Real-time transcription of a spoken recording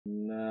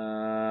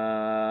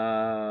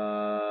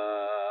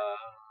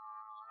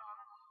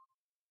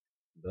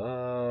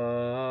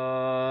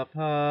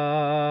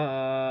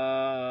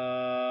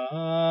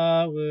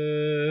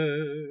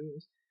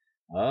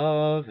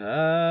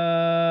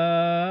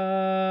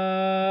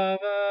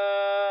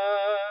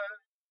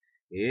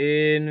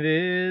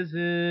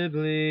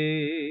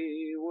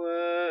invisibly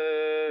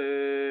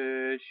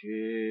worship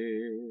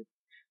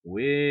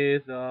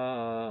with us.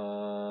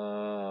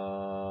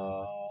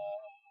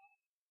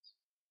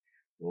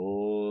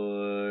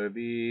 For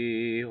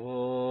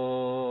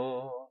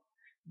behold,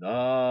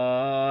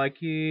 the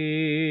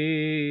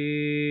King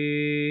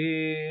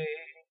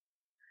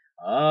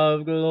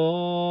of glory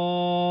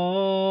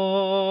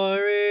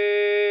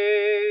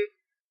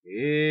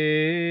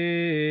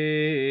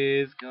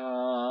is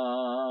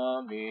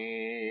coming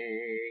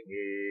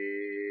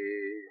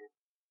in.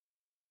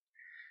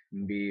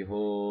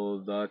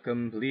 Behold the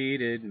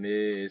completed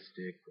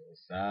mystical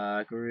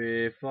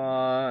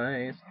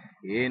sacrifice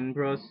in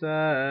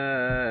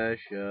procession.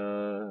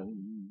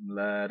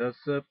 Let us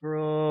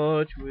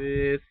approach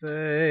with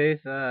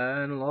faith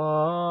and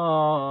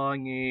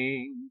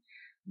longing,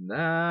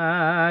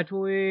 that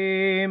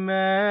we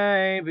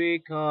may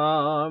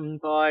become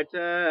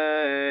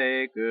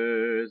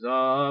partakers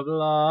of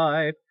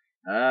life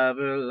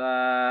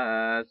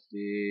everlasting.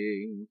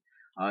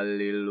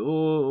 Hallelujah.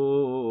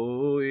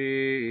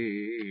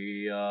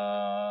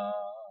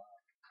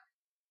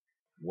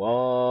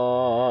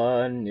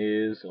 One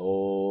is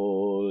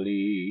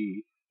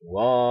holy,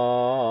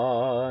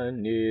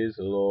 one is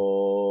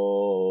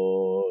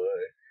Lord,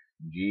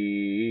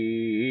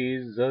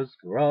 Jesus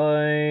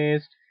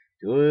Christ,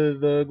 to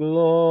the glory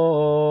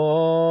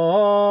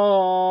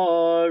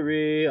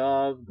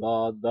of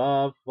God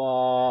the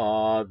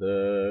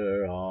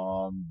Father.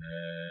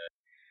 Amen.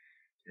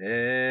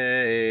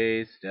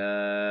 Taste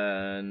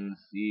and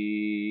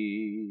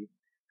see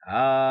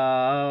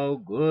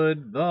how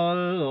good the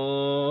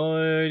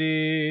Lord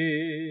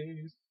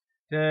is.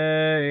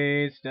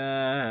 Taste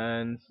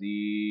and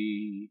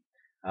see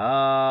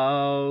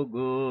how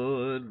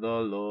good the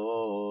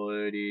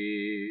Lord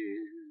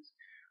is.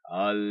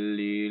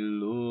 Alleluia.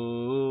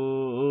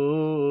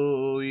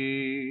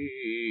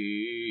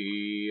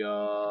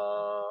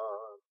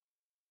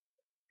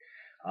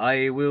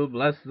 I will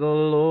bless the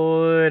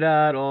Lord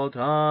at all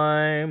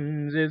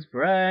times. His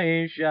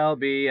praise shall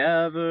be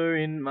ever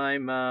in my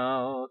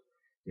mouth.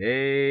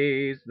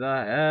 Taste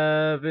the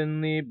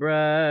heavenly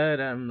bread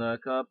and the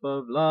cup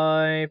of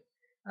life,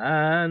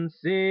 and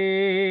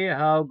see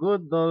how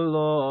good the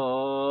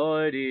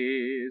Lord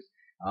is.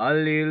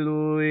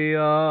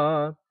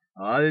 Alleluia,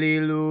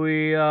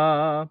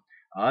 alleluia,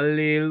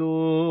 alleluia.